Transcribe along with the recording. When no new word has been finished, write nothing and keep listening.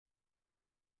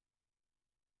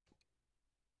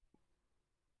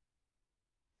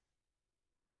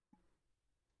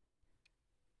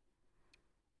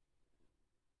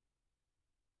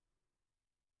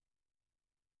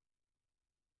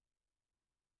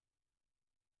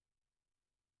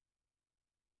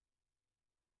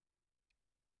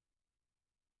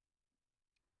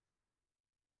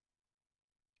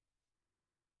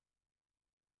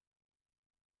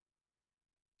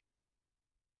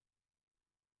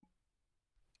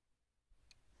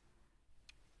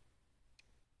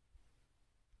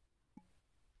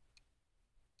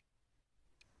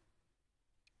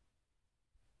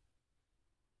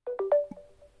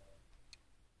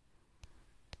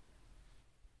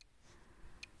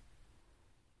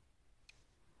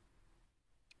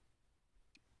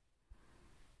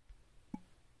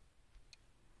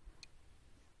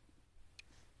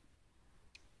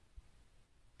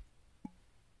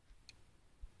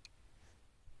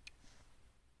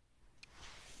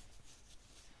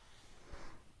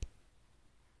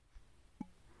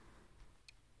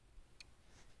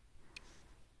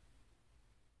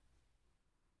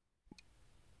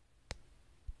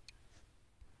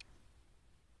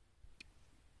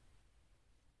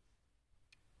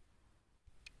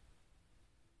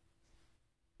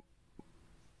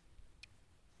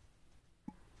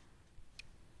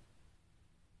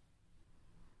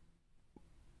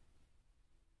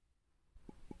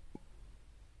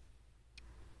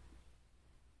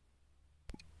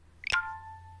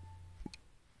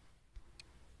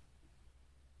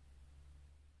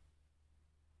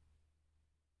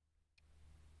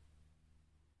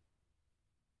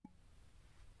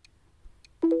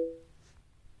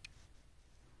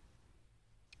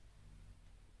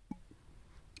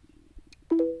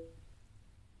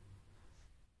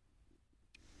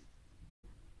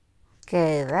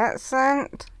Okay, that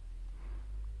scent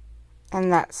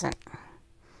and that scent.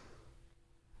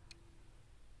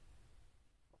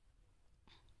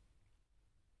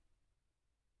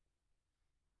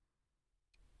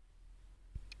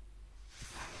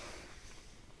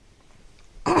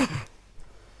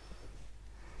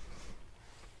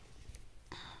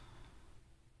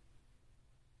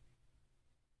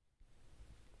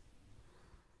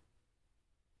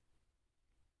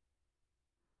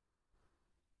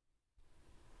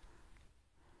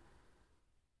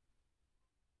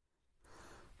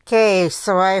 Okay,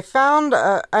 so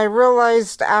I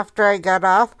realized after I got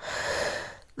off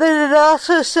that it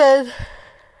also said,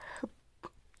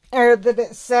 or that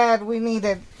it said we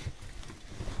needed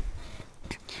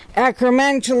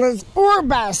acromantulas or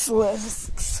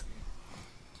basilisks.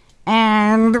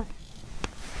 And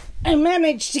I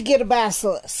managed to get a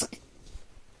basilisk.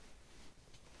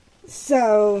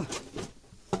 So,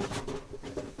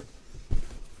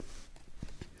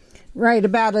 right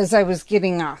about as I was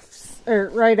getting off, or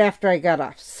right after I got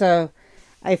off. So,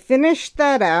 I finished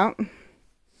that out.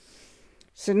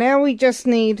 So now we just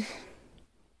need,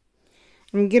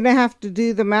 I'm going to have to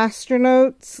do the master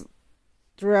notes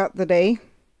throughout the day.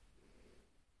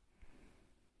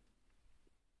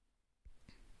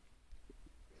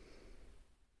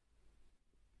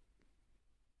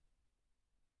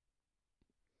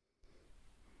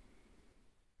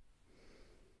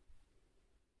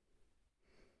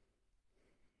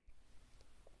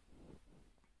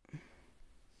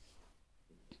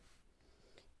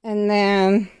 And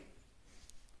then,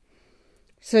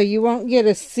 so you won't get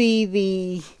to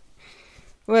see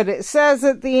what it says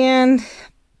at the end,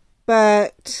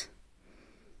 but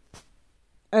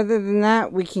other than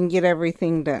that, we can get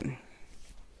everything done.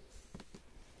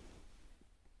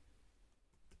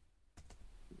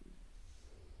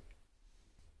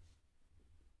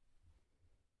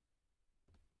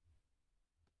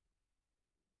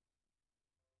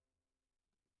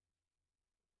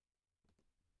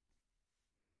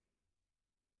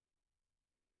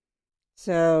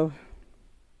 So,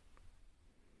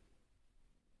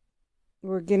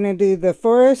 we're going to do the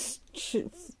forest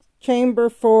chamber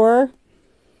 4.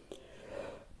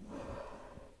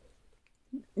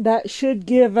 That should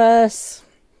give us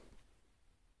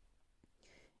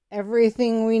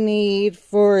everything we need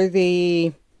for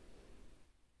the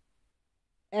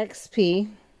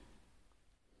XP.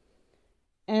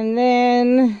 And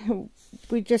then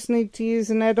we just need to use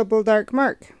an edible dark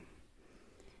mark.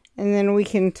 And then we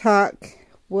can talk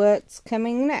what's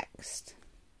coming next.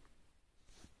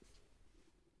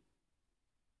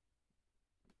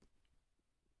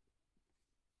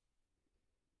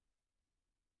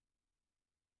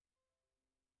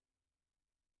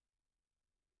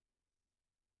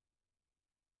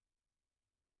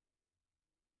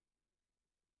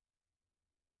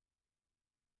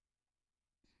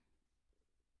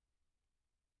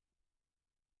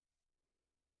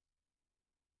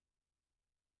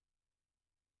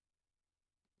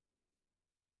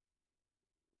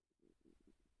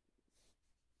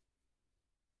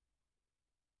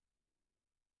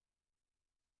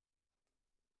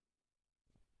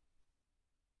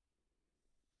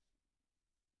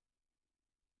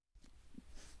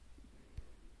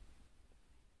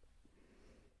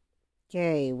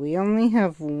 Okay, we only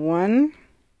have one.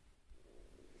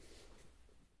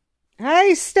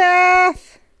 Hi,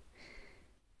 Steph!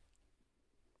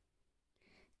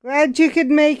 Glad you could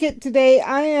make it today.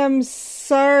 I am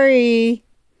sorry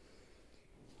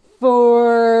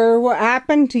for what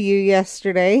happened to you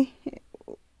yesterday.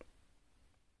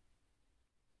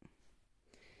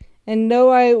 And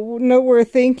I know we're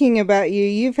thinking about you.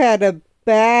 You've had a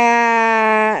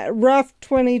rough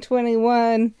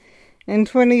 2021. And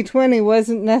 2020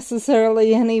 wasn't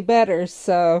necessarily any better,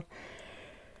 so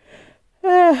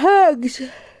hugs.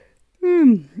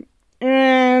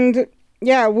 And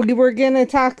yeah, we were gonna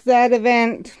talk that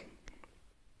event.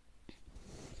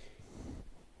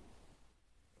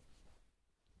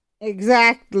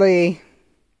 Exactly.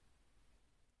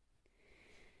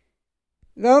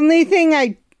 The only thing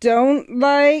I don't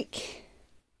like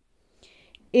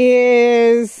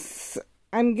is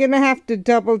I'm gonna have to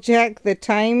double check the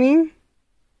timing.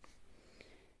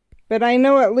 But I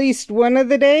know at least one of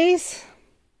the days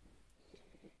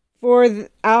for the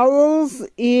owls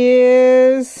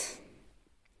is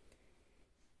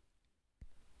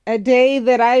a day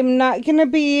that I'm not going to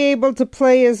be able to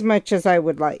play as much as I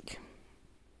would like.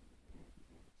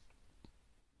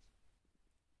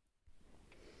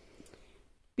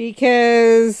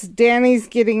 Because Danny's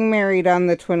getting married on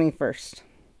the 21st.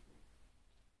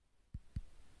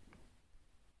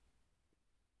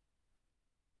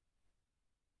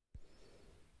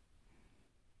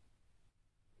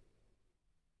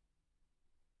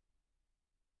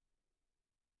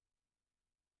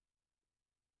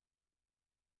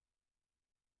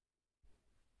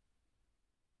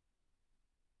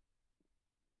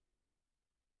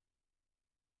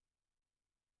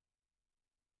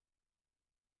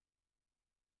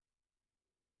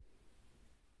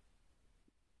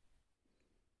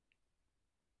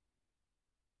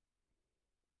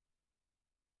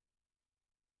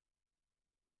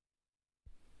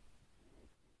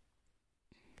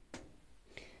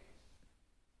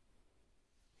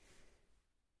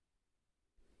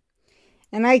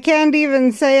 And I can't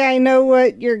even say I know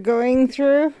what you're going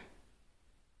through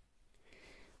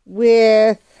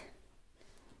with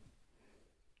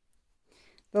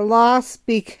the loss,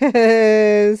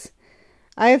 because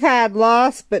I've had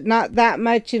loss, but not that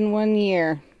much in 1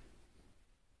 year.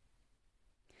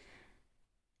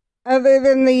 Other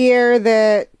than the year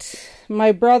that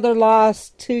my brother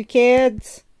lost 2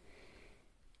 kids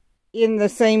in the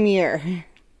same year.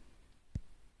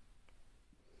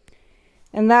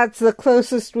 And that's the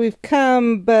closest we've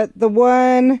come, but the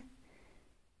one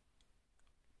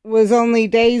was only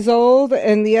days old,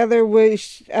 and the other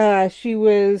was, she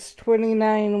was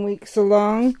 29 weeks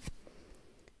along,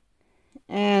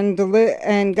 and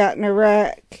got in a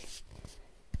wreck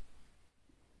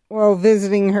while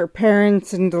visiting her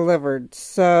parents and delivered.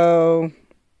 So,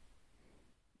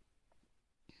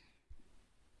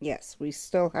 yes, we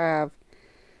still have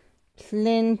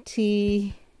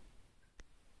plenty.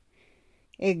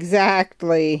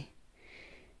 Exactly.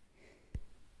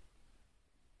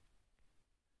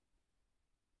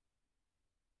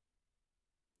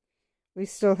 We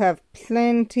still have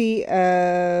plenty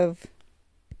of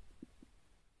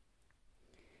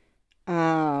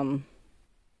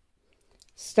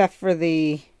stuff for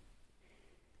the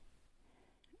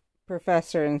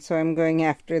professor, and so I'm going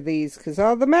after these because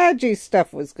all the Magi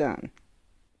stuff was gone.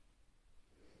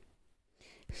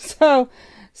 So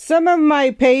some of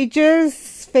my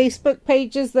pages, Facebook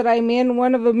pages that I'm in,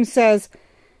 one of them says,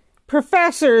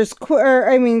 professors,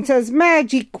 says,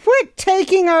 Magi, quit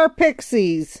taking our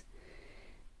pixies.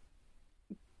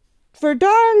 For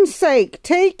darn's sake,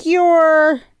 take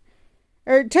the,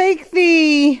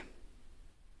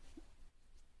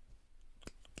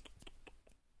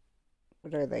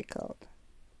 what are they called?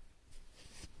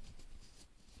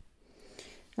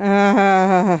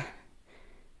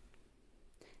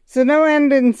 So no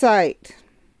end in sight.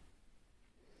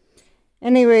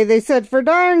 Anyway, they said, for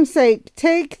darn's sake,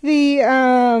 take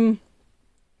the,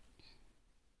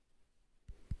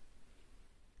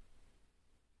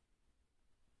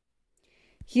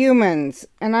 humans.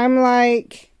 And I'm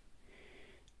like,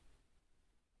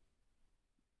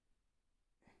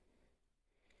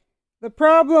 the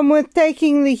problem with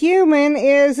taking the human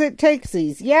is it takes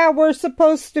these. Yeah, we're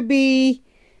supposed to be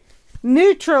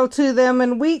neutral to them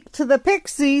and weak to the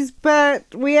pixies,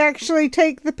 but we actually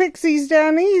take the pixies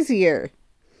down easier.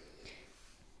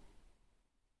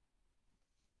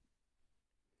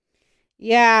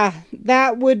 Yeah,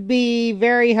 that would be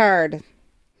very hard.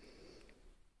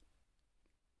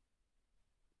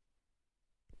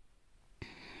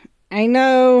 I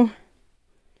know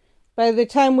by the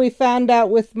time we found out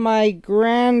with my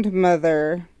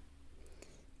grandmother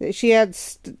that she had,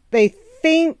 they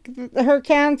think her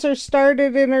cancer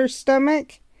started in her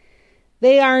stomach.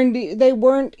 They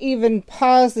weren't even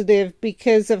positive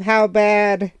because of how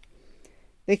bad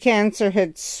the cancer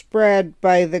had spread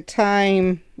by the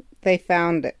time they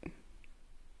found it.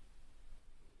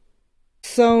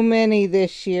 So many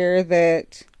this year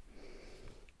that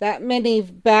many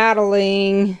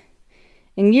battling.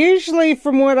 And usually,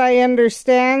 from what I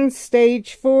understand,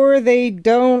 stage 4, they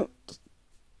don't,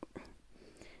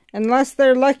 unless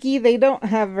they're lucky, they don't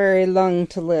have very long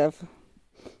to live.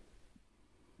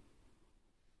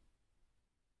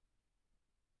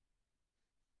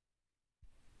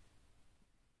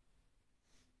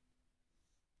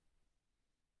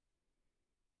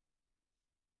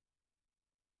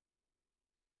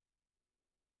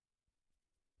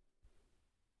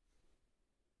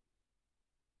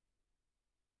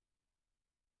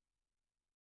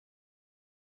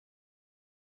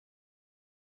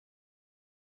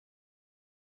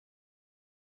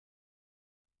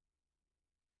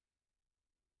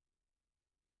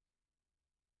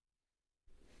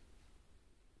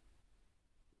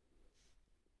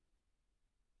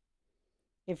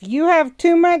 If you have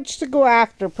too much to go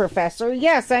after, Professor,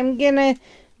 yes, I'm gonna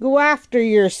go after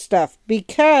your stuff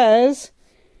because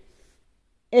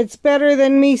it's better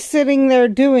than me sitting there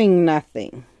doing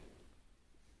nothing.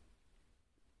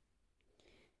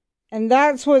 And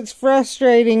that's what's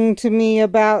frustrating to me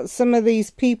about some of these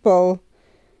people.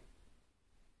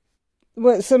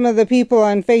 What some of the people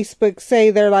on Facebook say,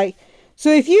 they're like, so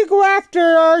if you go after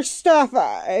our stuff,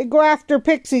 go after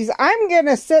pixies, I'm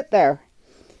gonna sit there.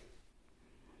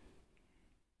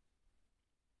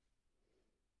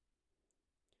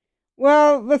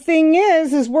 Well, the thing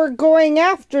is we're going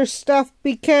after stuff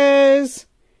because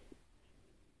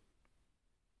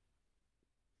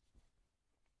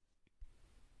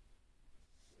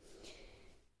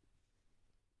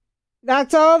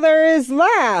that's all there is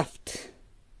left.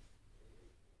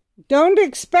 Don't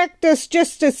expect us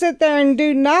just to sit there and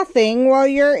do nothing while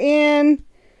you're in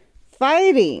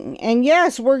fighting. And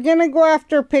yes, we're going to go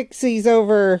after pixies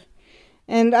over.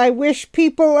 And I wish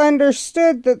people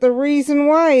understood that the reason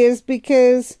why is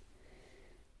because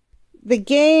the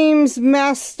game's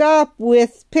messed up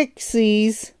with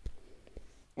pixies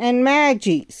and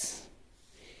magies.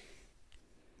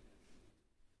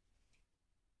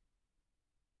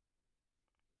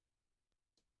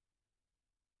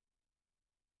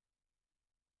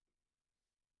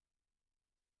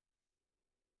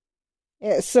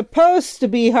 It's supposed to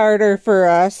be harder for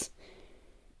us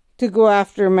to go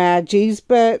after magies,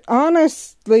 but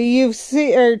honestly, you've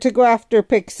seen, or to go after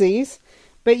pixies,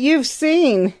 but you've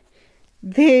seen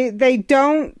they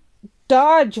don't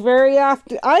dodge very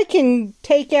often. I can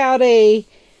take out a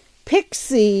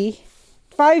pixie,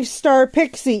 5-star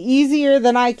pixie, easier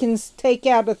than I can take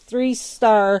out a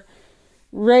 3-star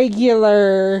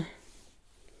regular,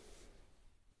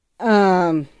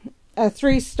 a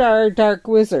 3-star dark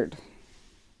wizard.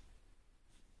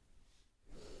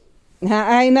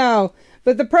 I know,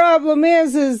 but the problem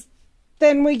is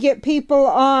then we get people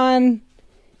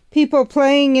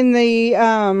playing in the,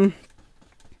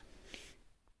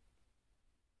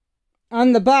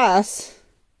 on the bus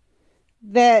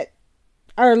that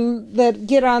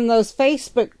get on those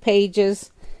Facebook pages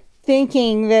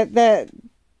thinking that,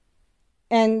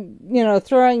 and, you know,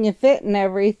 throwing a fit and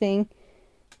everything.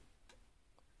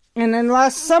 And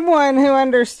unless someone who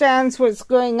understands what's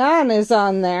going on is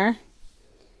on there,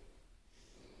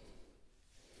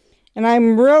 and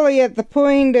I'm really at the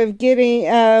point of going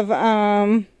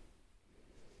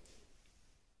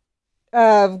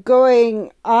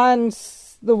on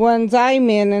the ones I'm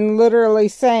in and literally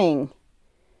saying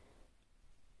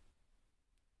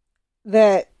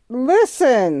that,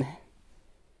 listen,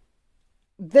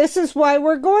 this is why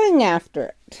we're going after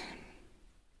it.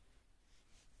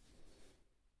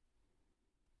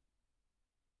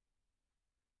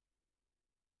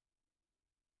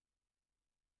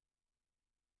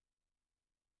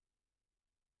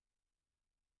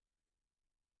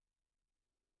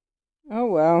 Oh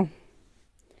well,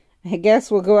 I guess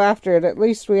we'll go after it. At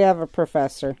least we have a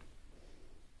professor.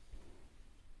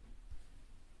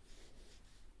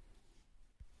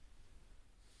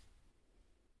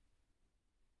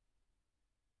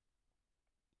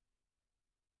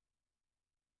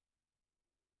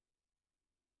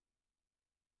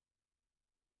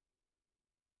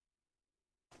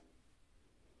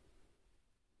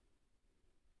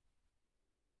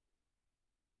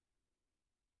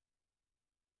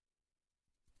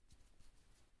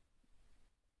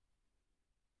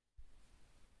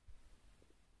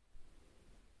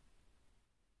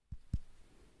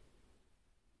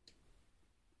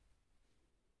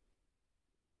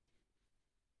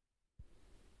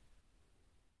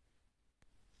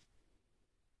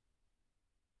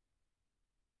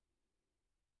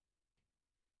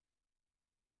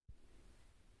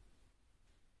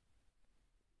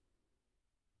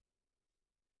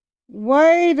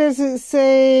 Why does it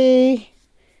say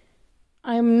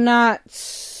I'm not...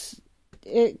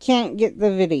 It can't get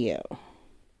the video.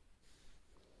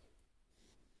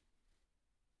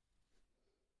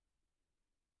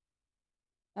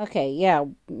 Okay, yeah,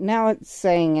 now it's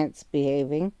saying it's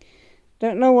behaving.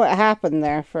 Don't know what happened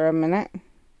there for a minute.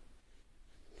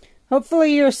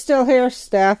 Hopefully you're still here,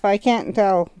 Steph. I can't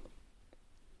tell.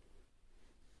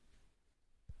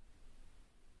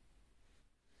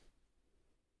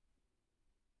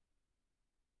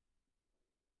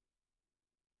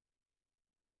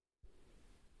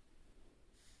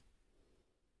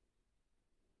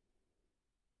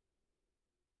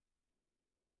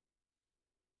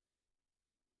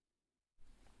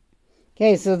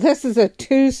 Okay, so this is a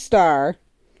 2-star.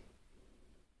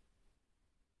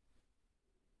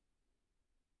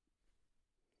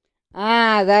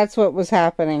 Ah, that's what was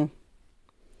happening.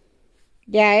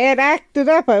 Yeah, it acted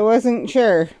up. I wasn't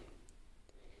sure.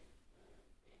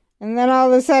 And then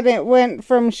all of a sudden it went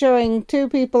from showing 2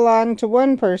 people on to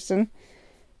 1 person.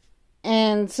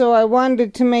 And so I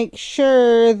wanted to make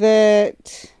sure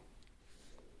that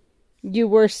you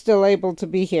were still able to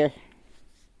be here.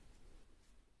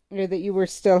 Or that you were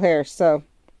still here, so...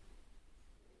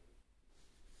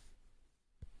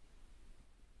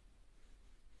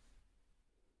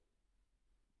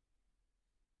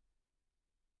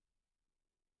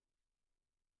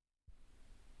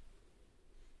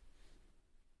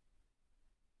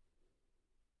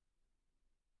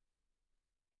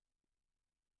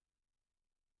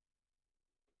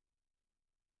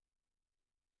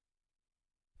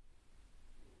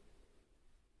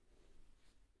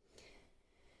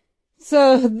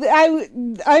 So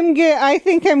I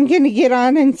think I'm gonna get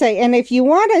on and say, and if you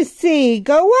want to see,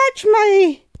 go watch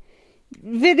my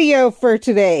video for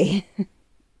today.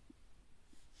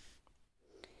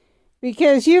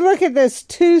 Because you look at this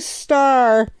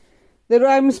 2-star that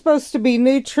I'm supposed to be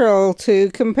neutral to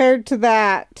compared to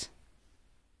that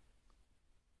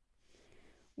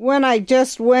when I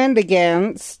just went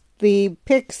against the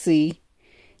Pixie.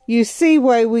 You see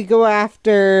why we go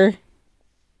after...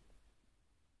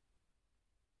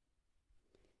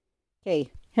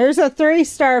 Okay, here's a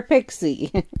 3-star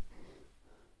Pixie.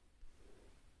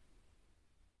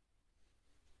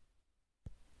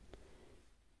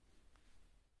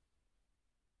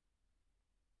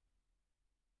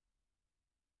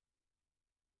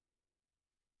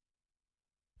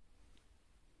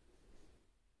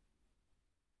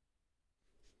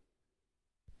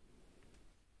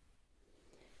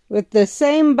 With the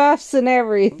same buffs and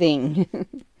everything.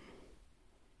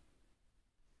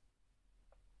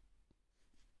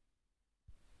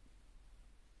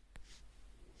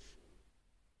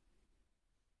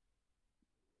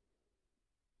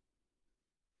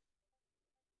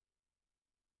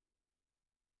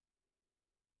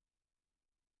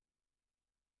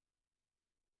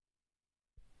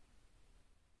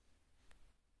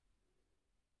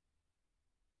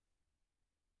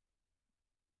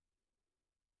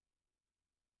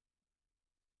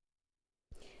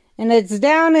 And it's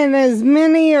down in as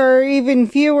many or even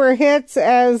fewer hits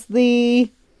as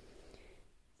the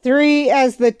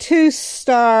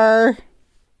 2-star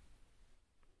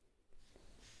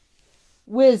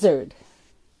Wizard.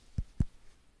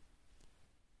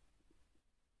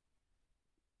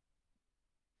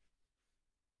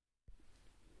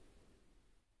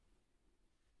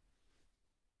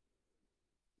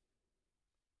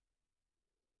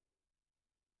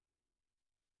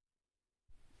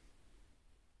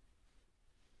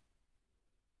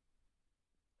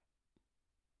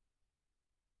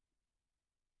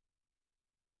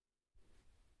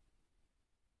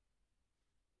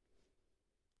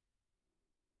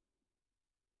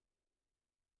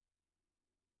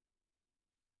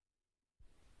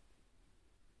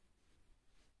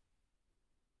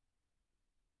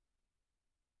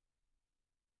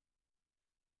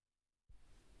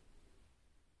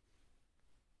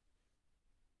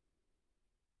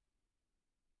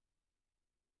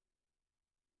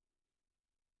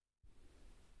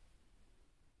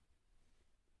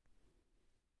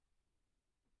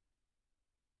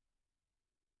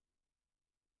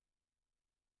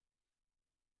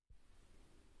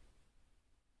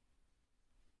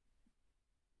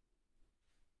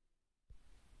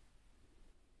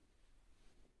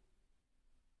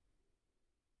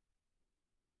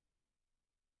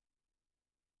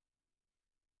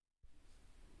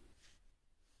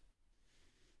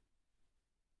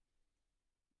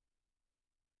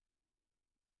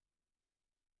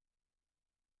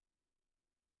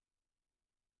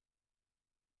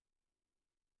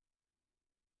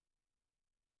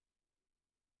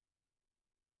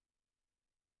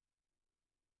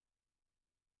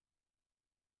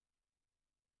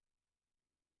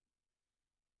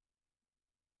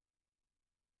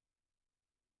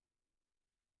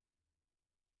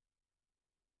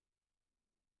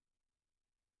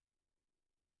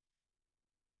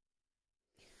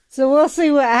 So we'll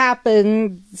see what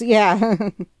happens. Yeah.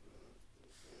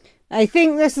 I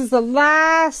think this is the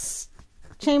last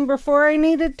chamber 4 I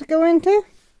needed to go into.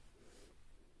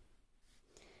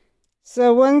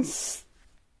 So once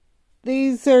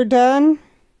these are done,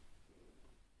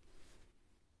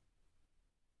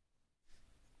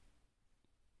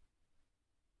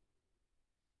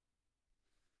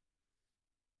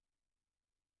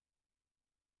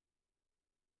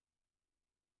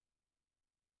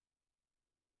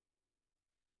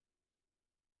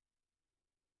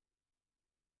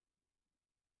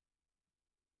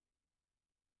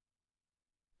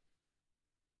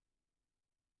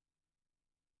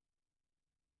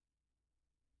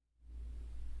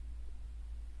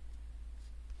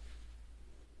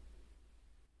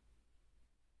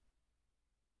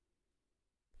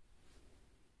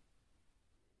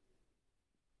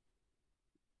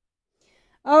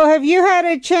 oh, have you had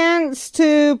a chance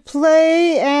to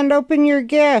play and open your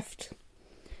gift?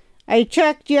 I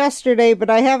checked yesterday, but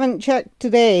I haven't checked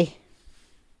today.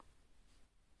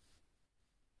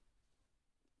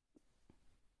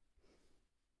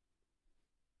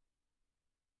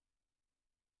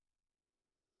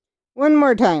 One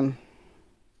more time.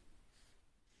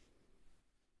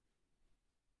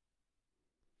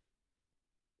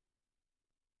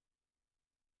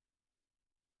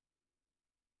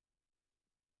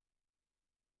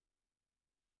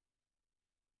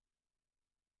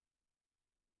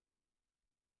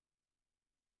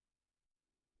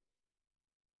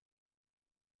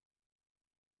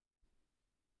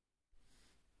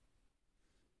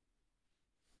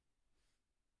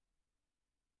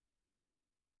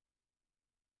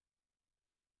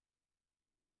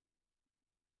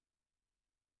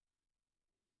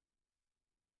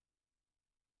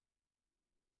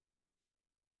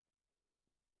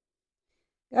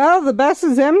 Oh, the bus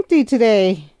is empty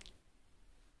today.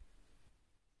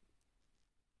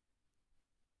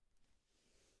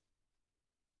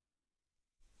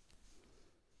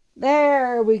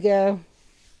 There we go.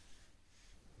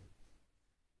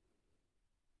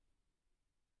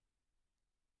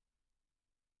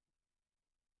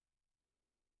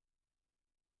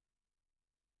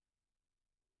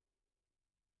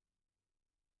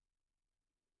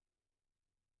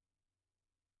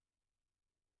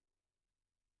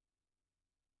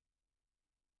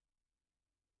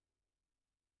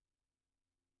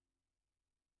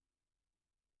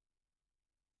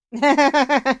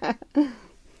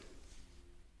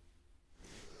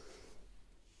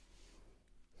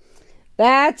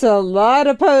 That's a lot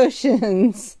of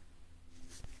potions.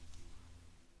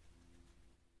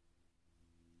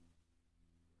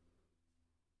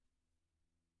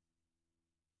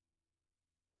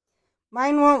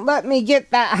 Mine won't let me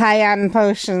get that high on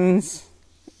potions.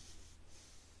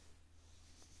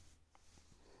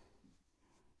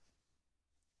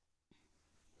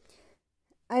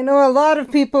 I know a lot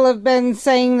of people have been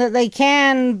saying that they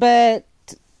can, but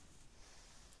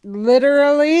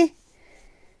literally,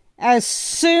 as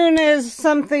soon as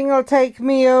something will take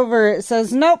me over, it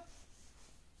says, nope,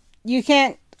 you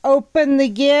can't open the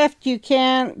gift, you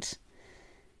can't,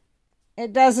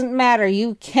 it doesn't matter,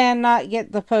 you cannot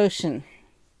get the potion.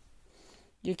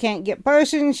 You can't get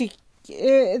potions,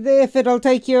 if it'll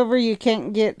take you over, you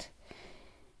can't get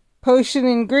potion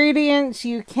ingredients,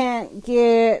 you can't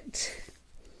get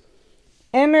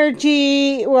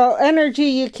energy. Well, energy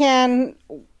you can.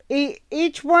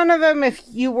 Each one of them, if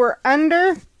you were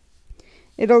under,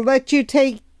 it'll let you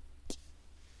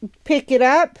pick it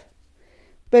up.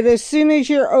 But as soon as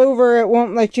you're over, it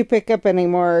won't let you pick up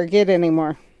anymore or get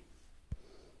anymore.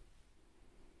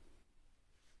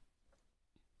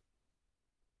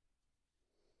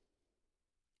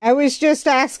 I was just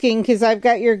asking because I've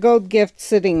got your gold gift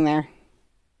sitting there.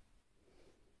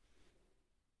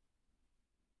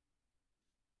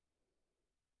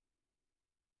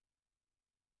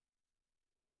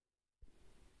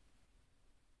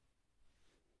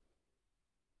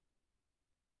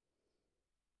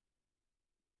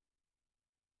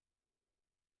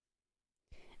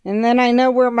 And then I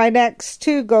know where my next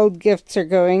 2 gold gifts are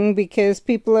going because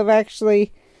people have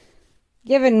actually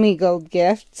given me gold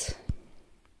gifts.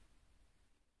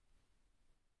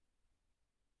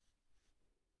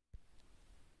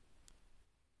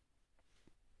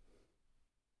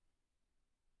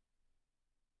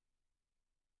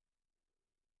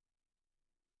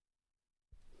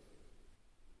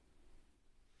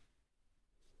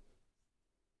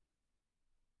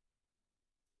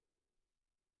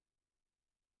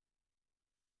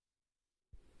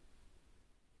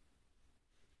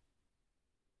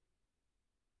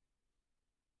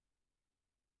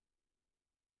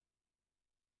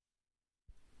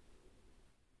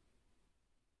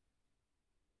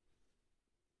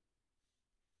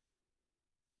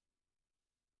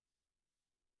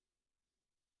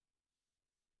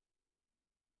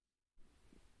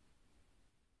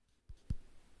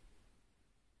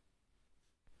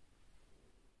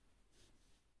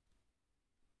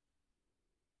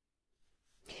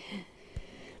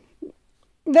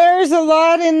 There's a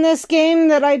lot in this game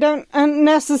that I don't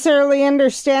necessarily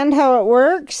understand how it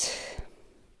works.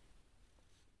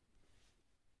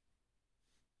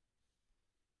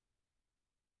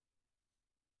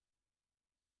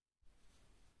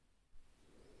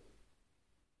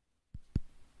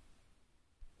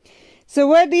 So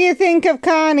what do you think of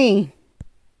Connie?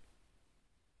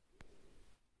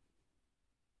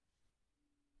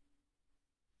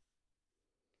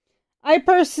 I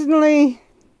personally...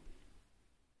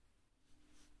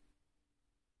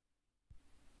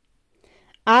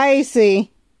 I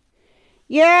see.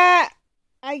 Yeah,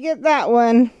 I get that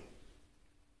one.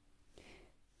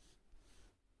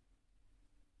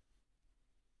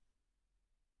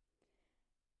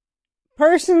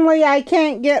 Personally, I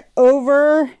can't get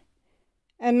over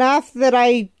enough that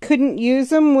I couldn't use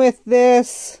them with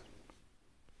this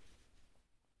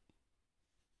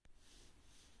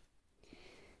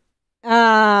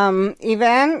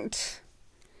event.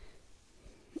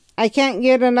 I can't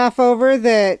get enough over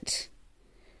that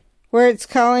where it's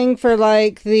calling for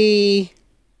like the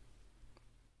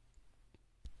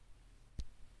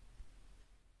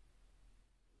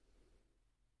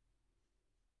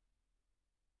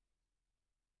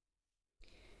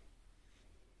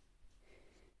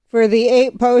for the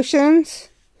 8 potions.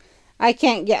 I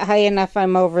can't get high enough.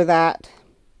 I'm over that.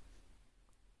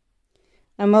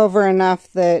 I'm over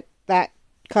enough that that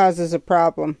causes a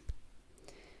problem.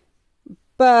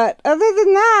 But other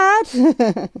than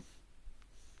that,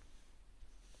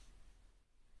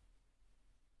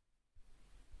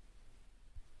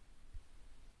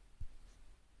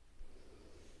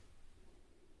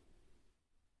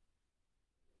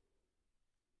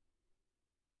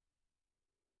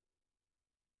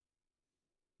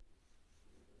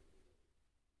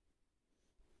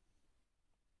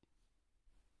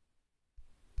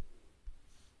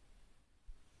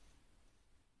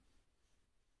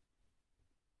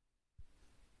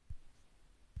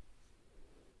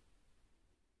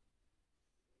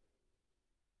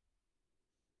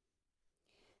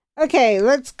 Okay,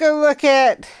 let's go look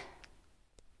at...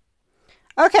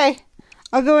 Okay,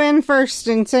 I'll go in first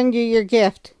and send you your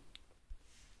gift.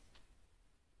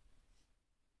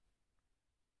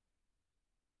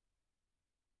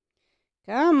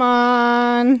 Come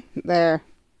on. There.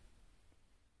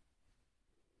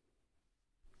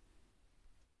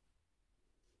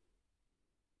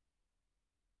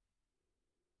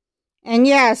 And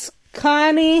yes,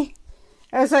 Connie,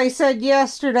 as I said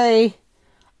yesterday,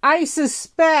 I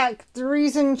suspect the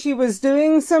reason she was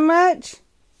doing so much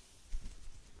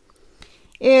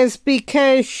is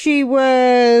because she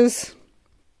was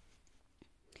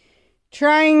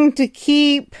trying to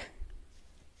keep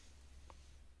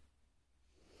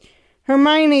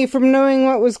Hermione from knowing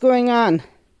what was going on.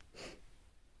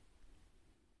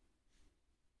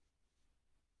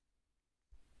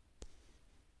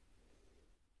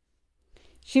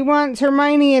 She wants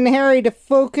Hermione and Harry to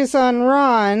focus on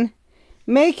Ron,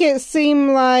 make it seem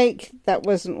like that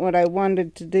wasn't what I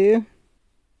wanted to do.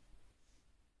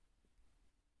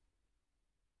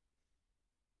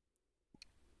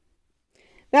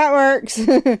 That works.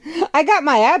 I got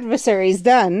my adversaries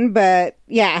done, but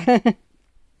yeah.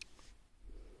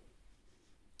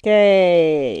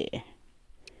 Okay.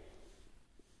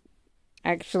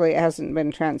 Actually, it hasn't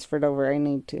been transferred over. I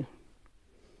need to.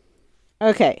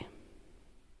 Okay.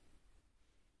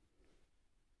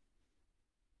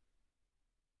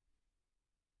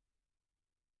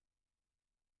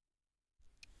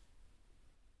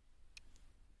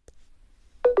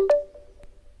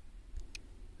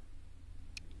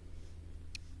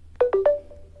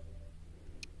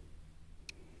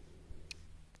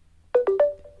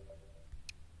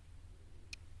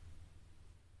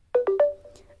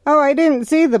 Oh, I didn't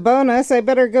see the bonus. I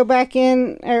better go back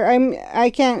in, or I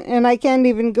can't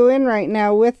even go in right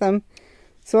now with them.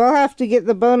 So I'll have to get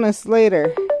the bonus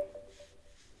later.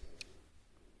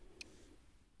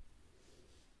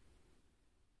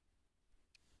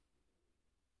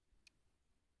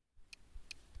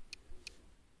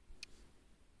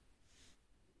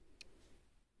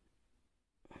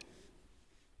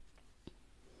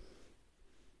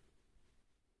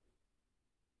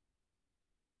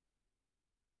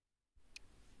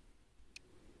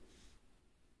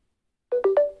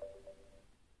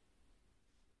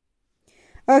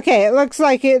 Okay, it looks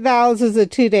like Val's is a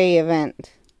 2-day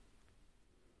event.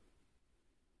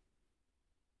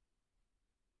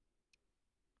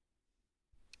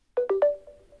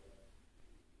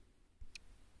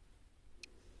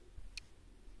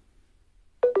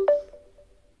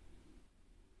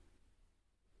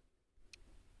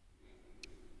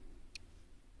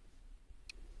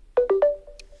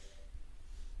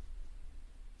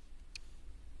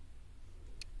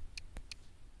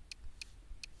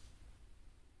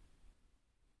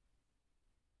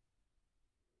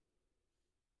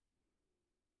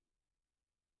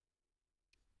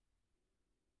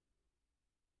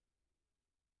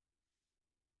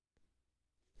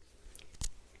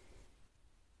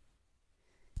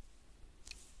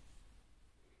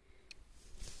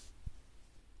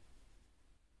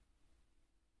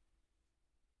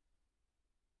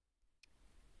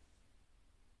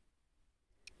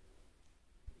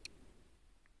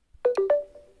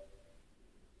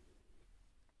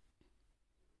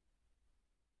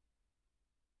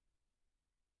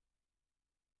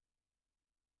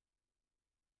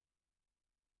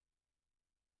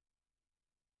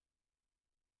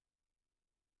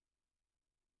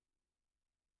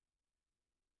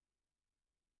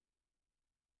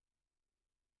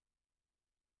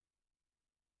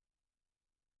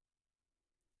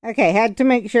 Okay, had to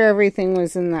make sure everything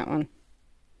was in that one.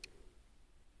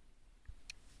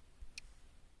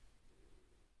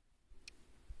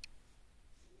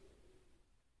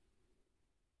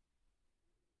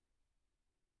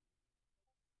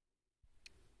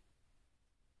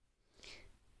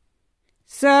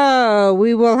 So,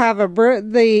 we will have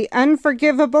the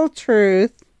unforgivable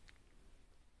truth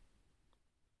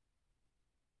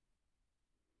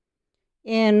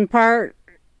in part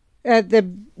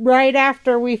right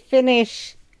after we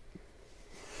finish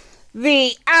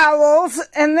the owls,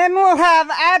 and then we'll have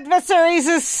adversaries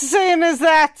as soon as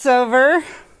that's over.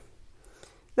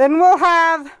 Then we'll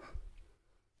have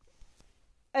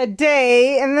a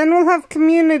day, and then we'll have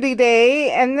community day,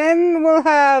 and then we'll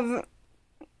have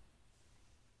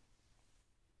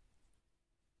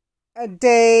a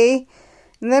day,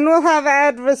 and then we'll have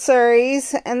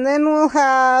adversaries, and then we'll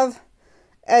have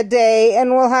a day,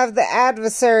 and we'll have the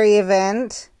adversary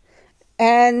event,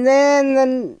 and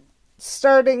then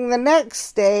starting the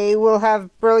next day, we'll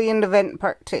have Brilliant Event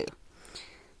Part 2.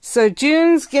 So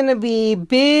June's going to be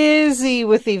busy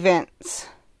with events.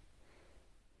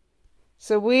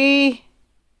 So we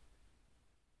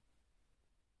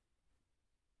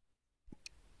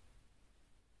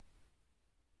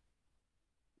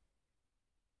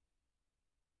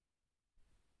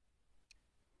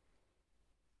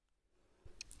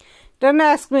don't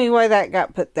ask me why that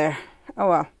got put there. Oh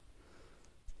well.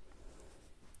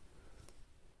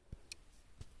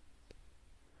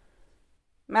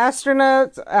 Master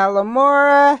Notes,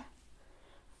 Alamora.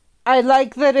 I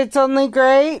like that it's only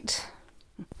great.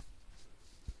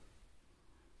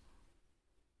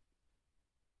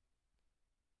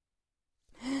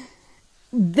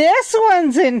 This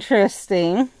one's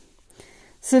interesting.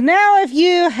 So now if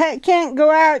you can't go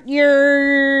out,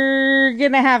 you're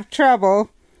going to have trouble.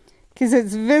 Because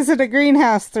it's visit a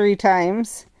greenhouse 3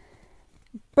 times.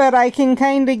 But I can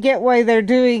kind of get why they're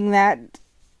doing that.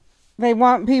 They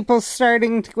want people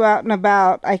starting to go out and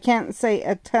about. I can't say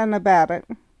a ton about it.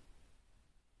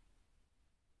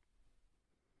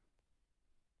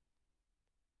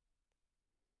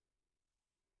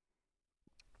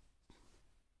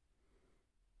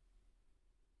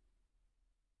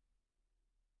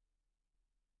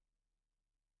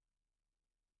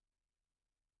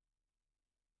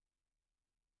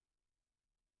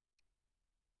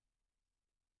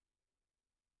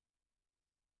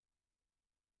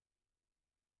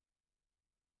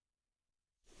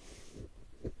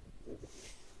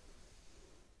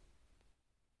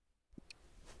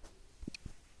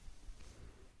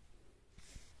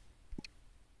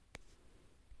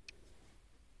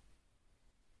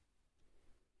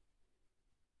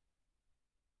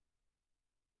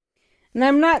 And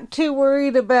I'm not too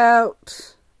worried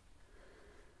about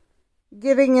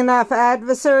getting enough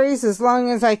adversaries as long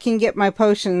as I can get my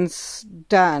potions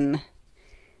done.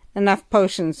 Enough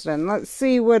potions done. Let's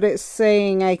see what it's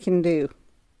saying I can do.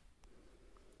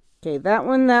 Okay, that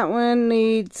one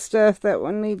needs stuff. That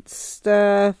one needs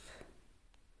stuff.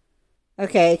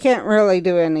 Okay, I can't really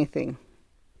do anything.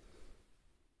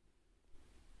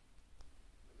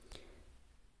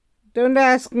 Don't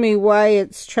ask me why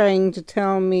it's trying to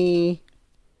tell me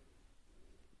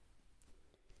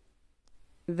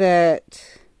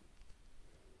that.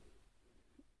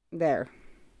 There.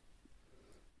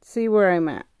 See where I'm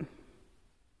at.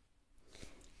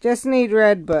 Just need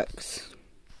red books.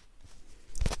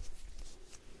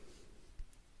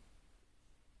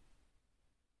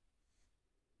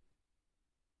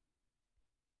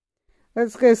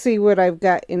 Let's go see what I've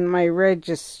got in my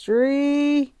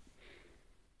registry.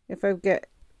 If I've got,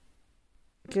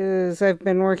 because I've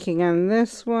been working on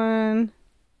this one.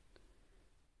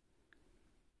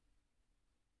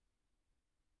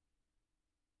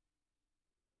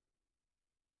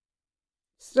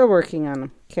 Still working on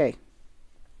them. Okay.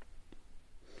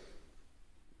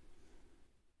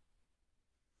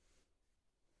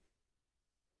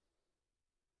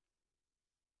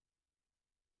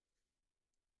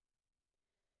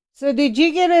 So did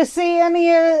you get to see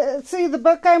see the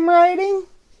book I'm writing?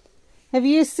 Have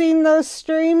you seen those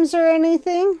streams or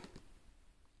anything?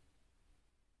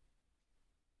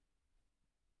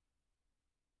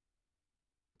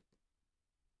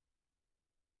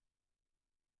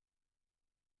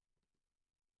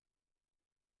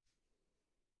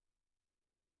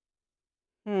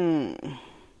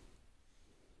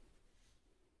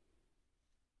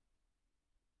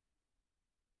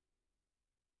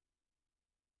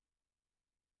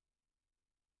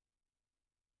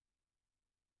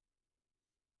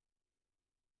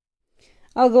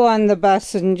 I'll go on the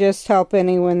bus and just help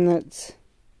anyone that's...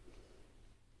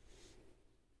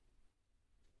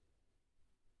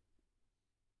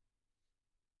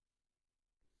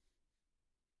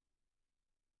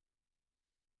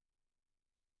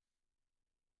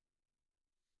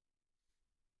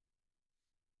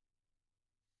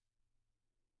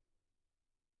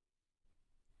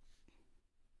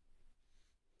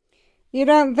 You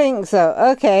don't think so?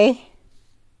 Okay.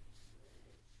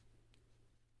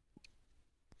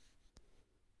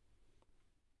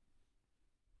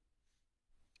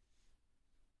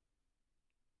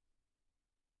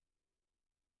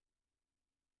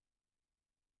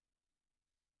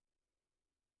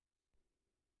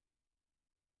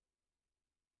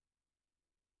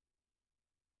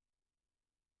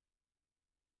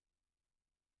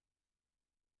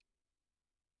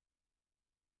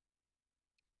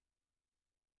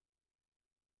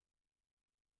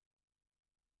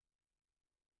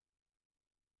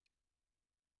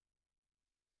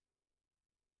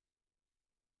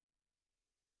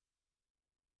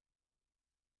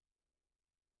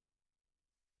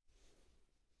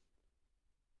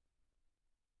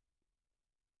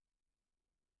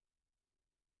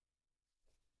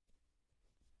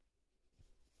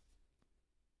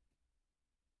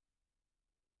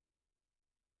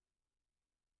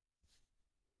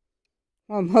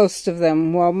 Well, most of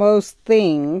them. Well, most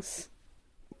things.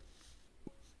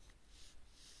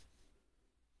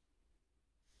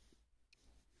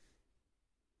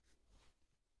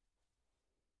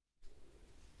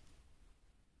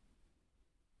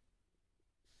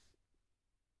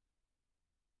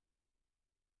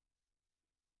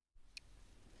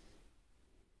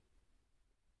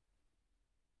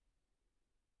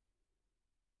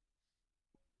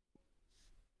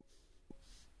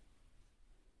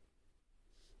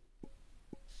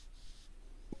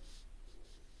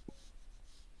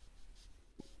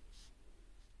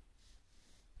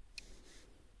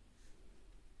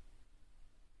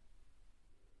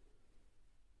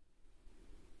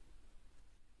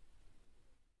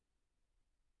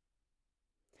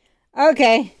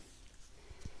 Okay.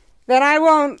 Then I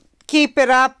won't keep it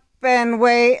up and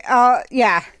wait.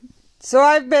 Yeah. So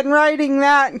I've been writing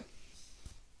that.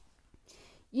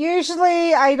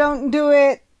 Usually I don't do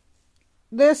it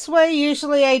this way.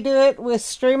 Usually I do it with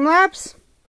Streamlabs.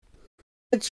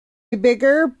 It's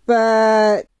bigger,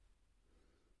 but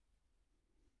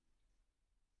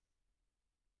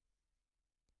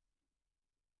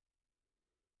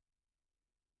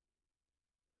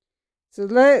so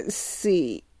let's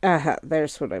see.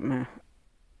 There's what I'm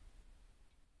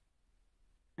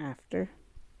after.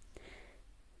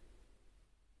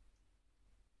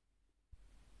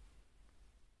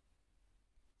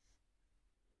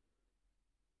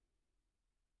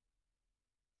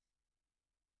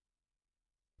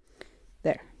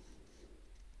 There.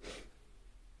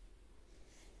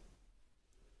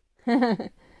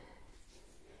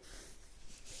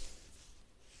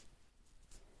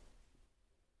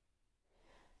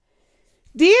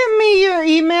 DM me your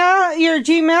email, your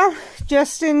Gmail,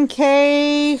 just in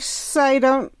case I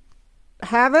don't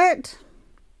have it.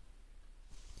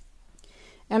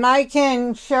 And I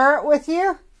can share it with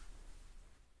you.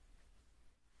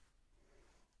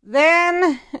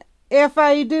 Then, if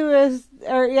I do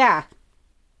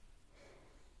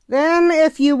then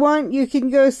if you want, you can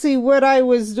go see what I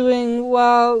was doing.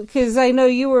 Well, because I know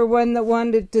you were one that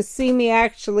wanted to see me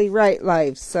actually write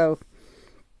live, so.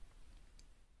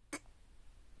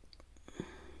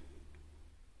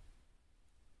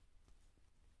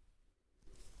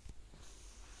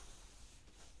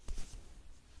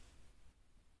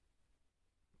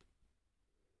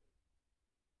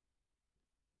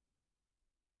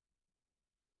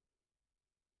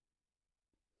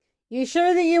 You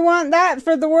sure that you want that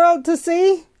for the world to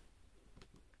see?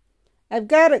 I've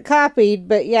got it copied,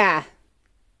 but yeah.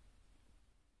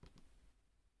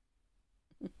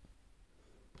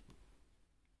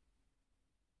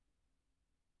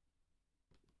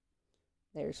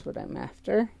 There's what I'm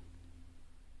after.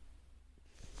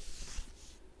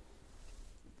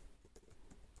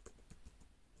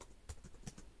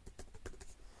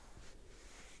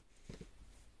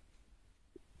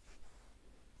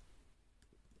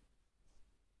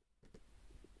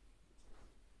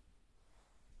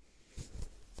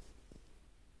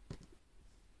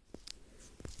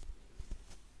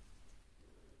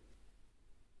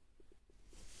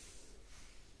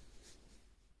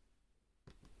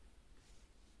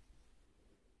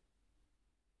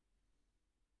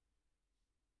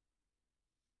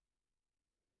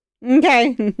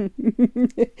 Okay.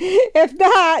 If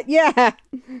not, yeah.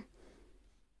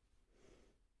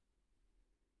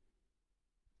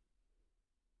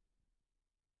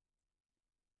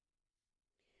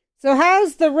 So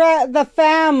how's the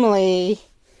family?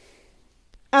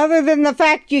 Other than the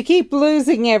fact you keep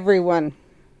losing everyone.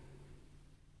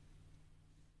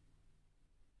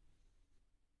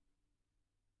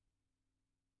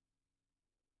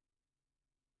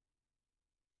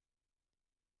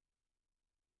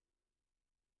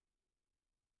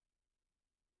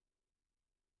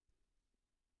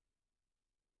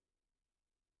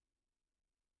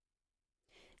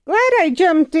 Glad I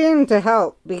jumped in to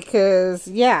help because,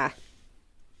 yeah.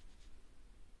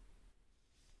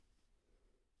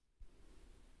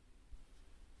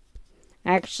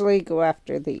 Actually, go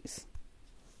after these.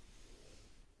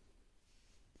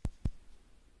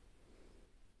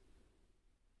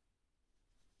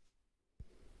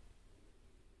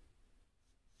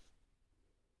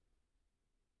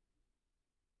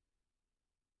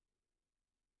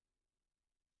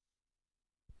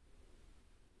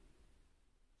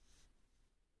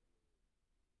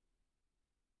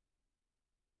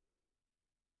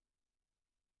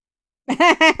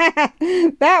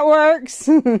 That works.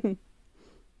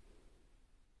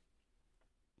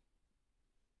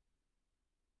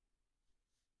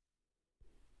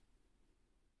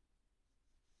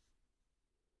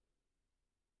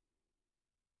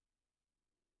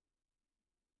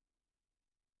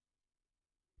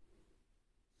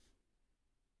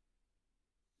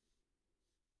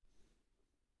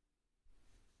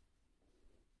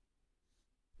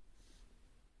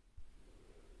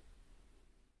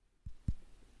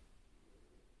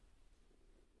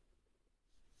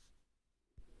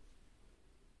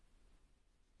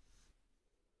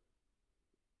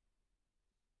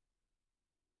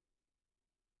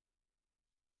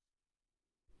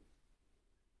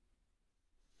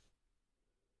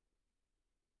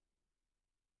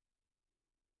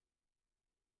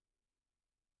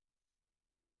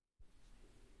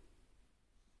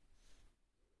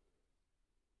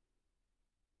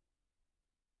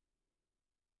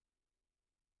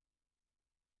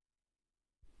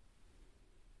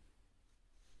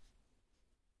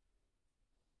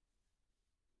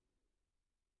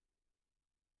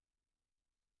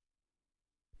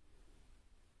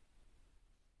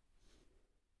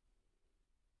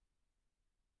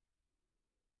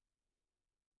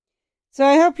 So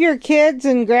I hope your kids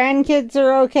and grandkids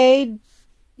are okay,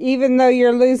 even though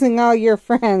you're losing all your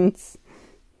friends.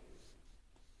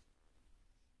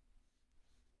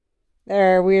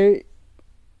 There,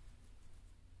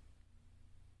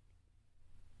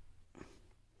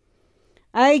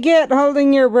 I get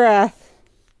holding your breath.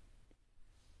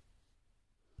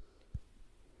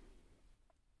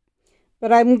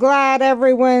 But I'm glad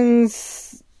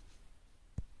everyone's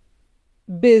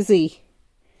busy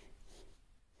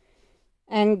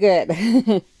and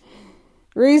good.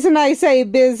 Reason I say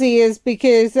busy is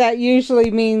because that usually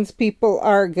means people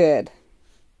are good.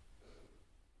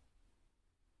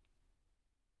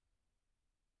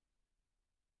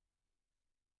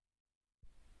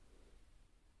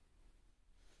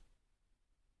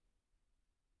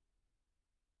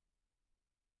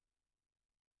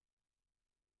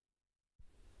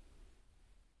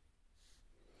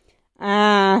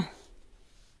 Ah,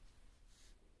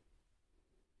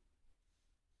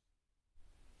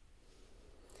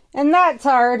 and that's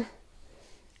hard.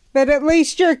 But at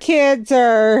least your kids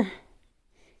and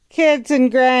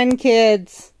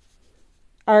grandkids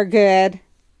are good.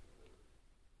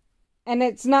 And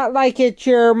it's not like it's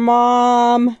your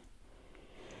mom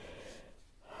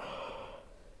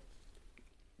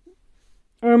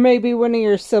or maybe one of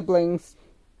your siblings.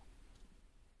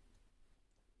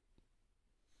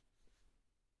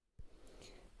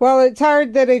 Well, it's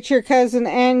hard that it's your cousin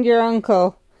and your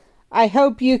uncle. I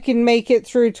hope you can make it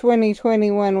through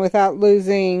 2021 without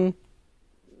losing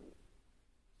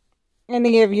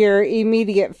any of your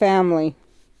immediate family.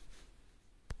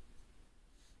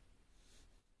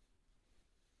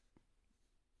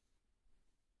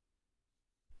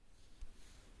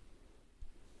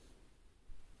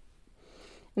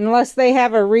 Unless they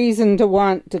have a reason to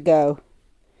want to go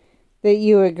that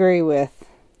you agree with.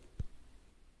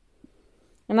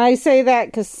 And I say that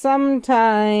because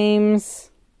sometimes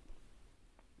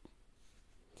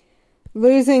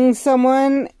losing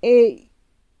someone,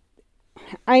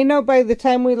 I know by the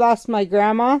time we lost my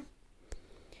grandma,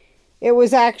 it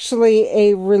was actually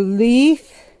a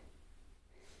relief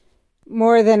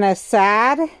more than a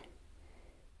sad,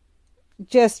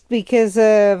 just because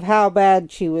of how bad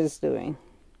she was doing.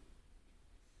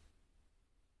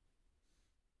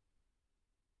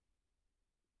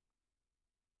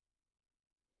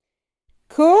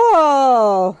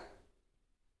 Cool!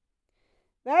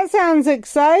 That sounds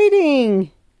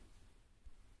exciting!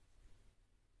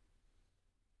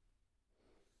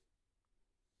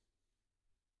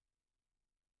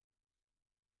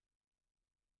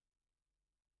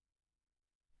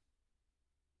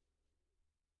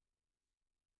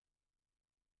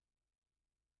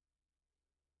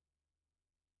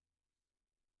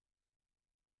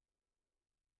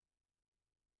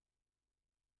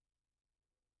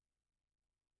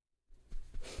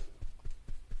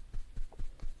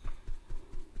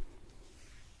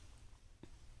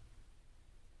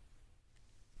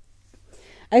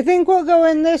 I think we'll go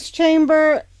in this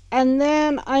chamber and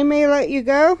then I may let you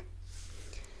go.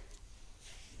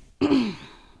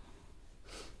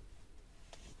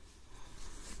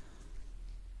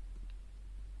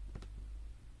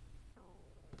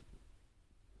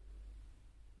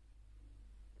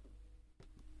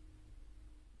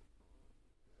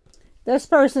 This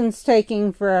person's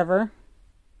taking forever.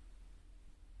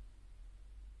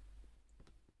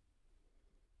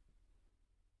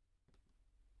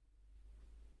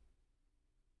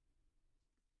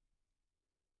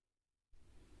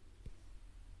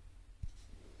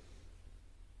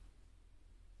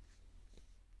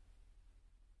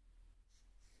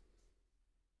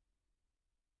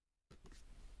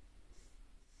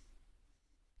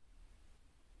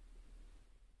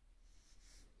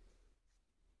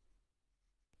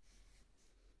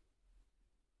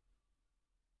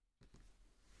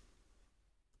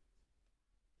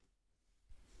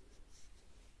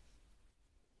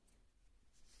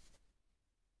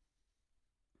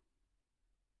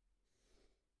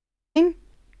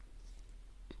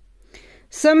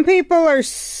 Some people are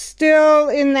still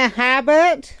in the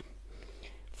habit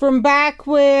from back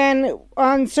when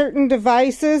on certain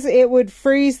devices it would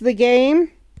freeze the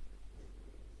game.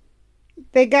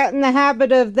 They got in the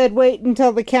habit of they'd wait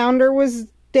until the counter was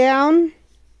down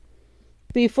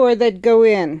before they'd go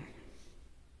in.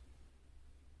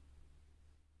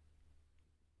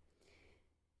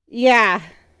 Yeah.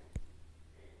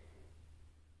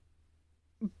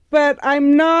 But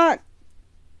I'm not,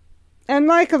 and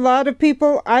like a lot of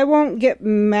people, I won't get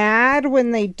mad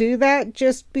when they do that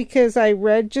just because I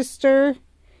register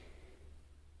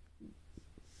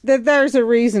that there's a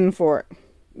reason for it.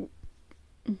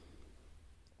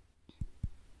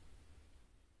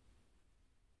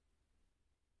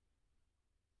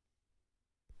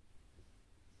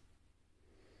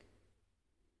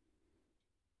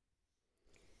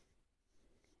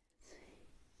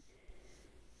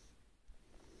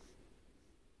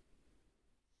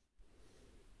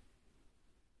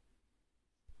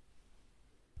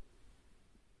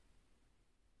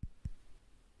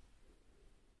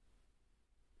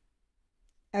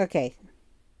 Okay.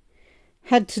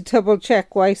 Had to double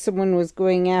check why someone was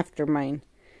going after mine.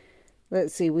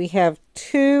 Let's see. We have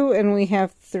 2 and we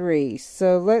have 3.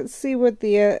 So let's see what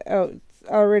the... oh, it's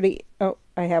already... oh,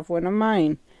 I have one of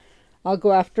mine. I'll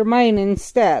go after mine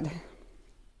instead.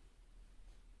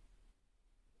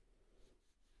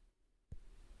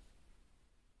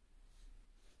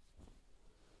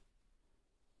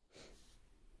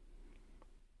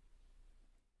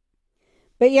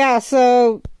 But yeah,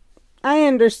 so I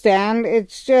understand.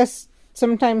 It's just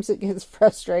sometimes it gets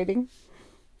frustrating.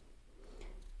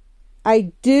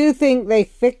 I do think they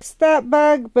fixed that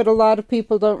bug, but a lot of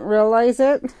people don't realize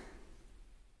it.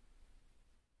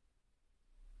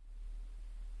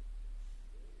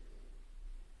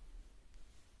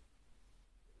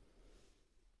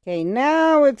 Okay,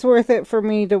 now it's worth it for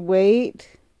me to wait.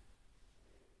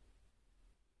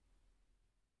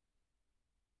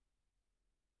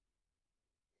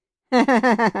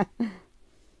 And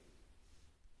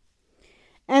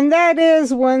that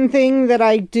is one thing that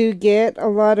I do get a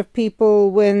lot of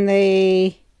people when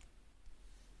they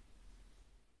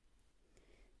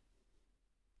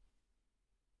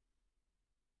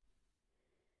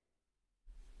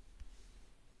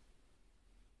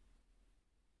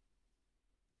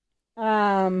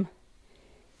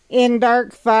in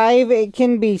Dark 5, it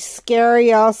can be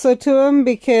scary also to them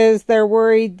because they're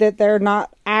worried that they're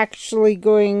not actually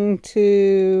going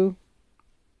to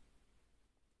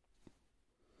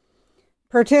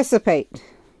participate.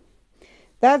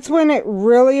 That's when it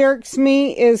really irks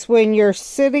me, is when you're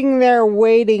sitting there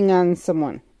waiting on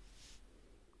someone.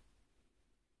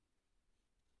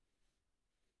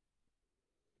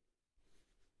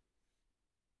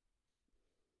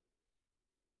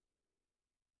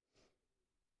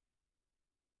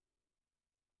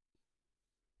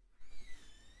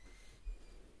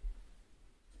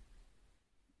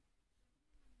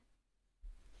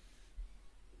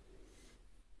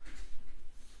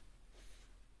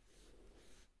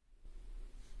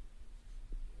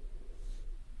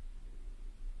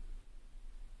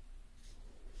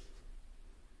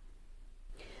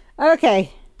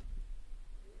 Okay.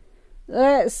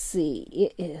 Let's see.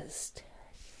 It is...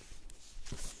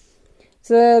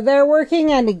 so they're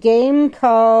working on a game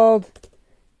called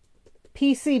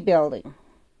PC Building.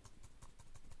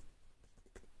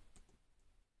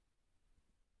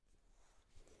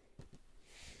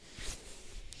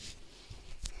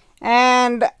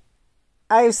 And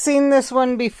I've seen this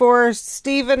one before.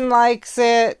 Steven likes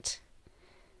it.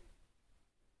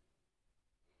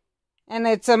 And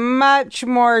it's a much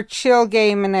more chill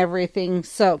game and everything.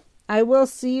 So I will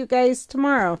see you guys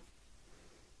tomorrow.